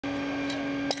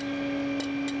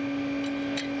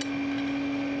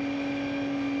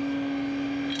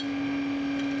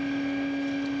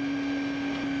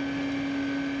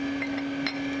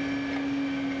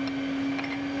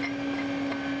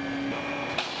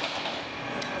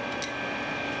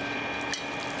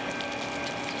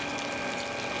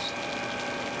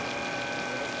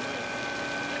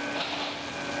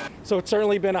So it's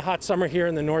certainly been a hot summer here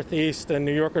in the Northeast, and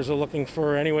New Yorkers are looking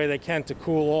for any way they can to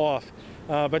cool off.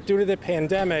 But due to the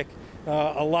pandemic,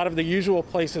 a lot of the usual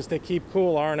places to keep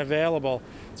cool aren't available.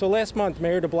 So last month,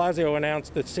 Mayor de Blasio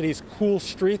announced the city's Cool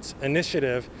Streets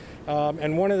initiative.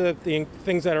 And one of the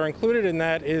things that are included in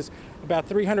that is about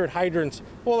 300 hydrants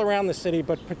all around the city,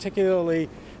 but particularly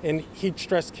in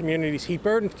heat-stressed communities,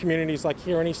 heat-burdened communities like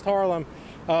here in East Harlem.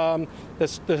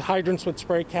 The hydrants with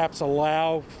spray caps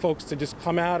allow folks to just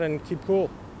come out and keep cool.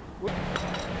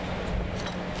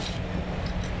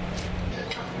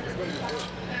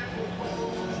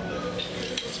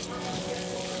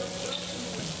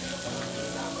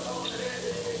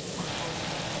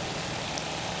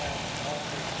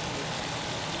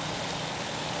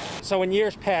 So in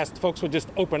years past, folks would just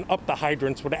open up the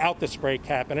hydrants without the spray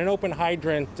cap, and an open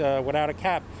hydrant without a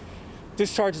cap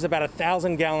discharges about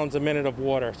 1,000 gallons a minute of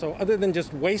water. So other than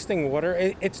just wasting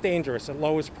water, it's dangerous. It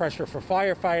lowers pressure for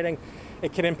firefighting.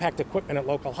 It can impact equipment at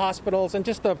local hospitals, and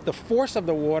just the force of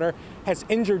the water has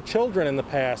injured children in the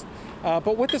past.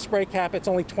 But with the spray cap, it's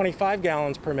only 25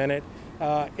 gallons per minute.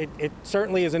 It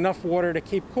certainly is enough water to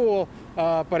keep cool,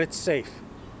 but it's safe.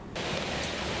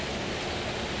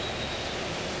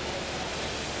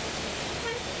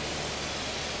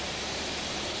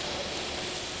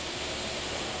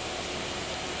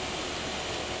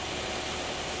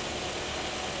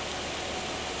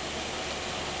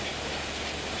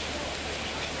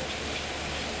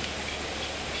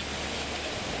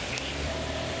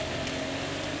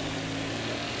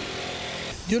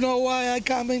 You know why I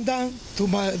coming down to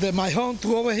my home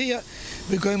to over here?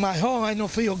 Because in my home I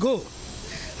don't feel good.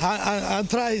 I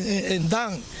try and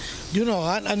down, you know,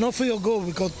 I don't feel good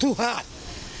because too hot.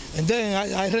 And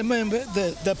then I remember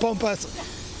the pump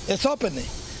is opening.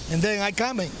 And then I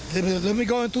coming. Let me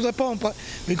go into the pump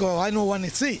because I don't want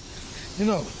to see, you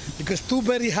know, because too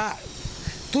very hot,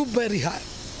 too very hot.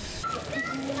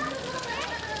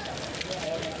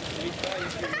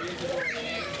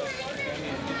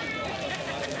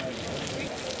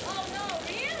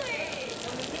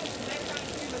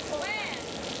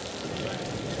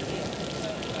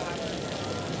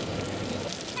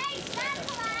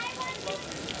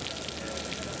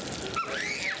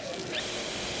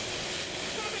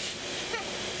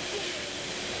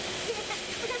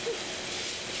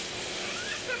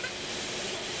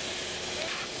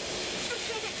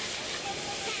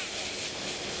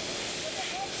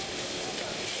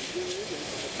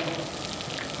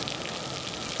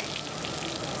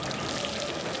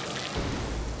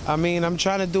 I mean, I'm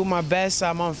trying to do my best.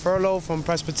 I'm on furlough from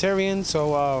Presbyterian,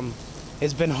 so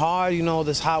it's been hard, you know,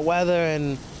 this hot weather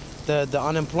and the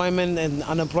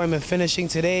unemployment finishing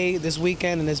today, this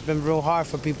weekend, and it's been real hard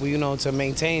for people, you know, to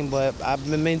maintain, but I've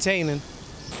been maintaining.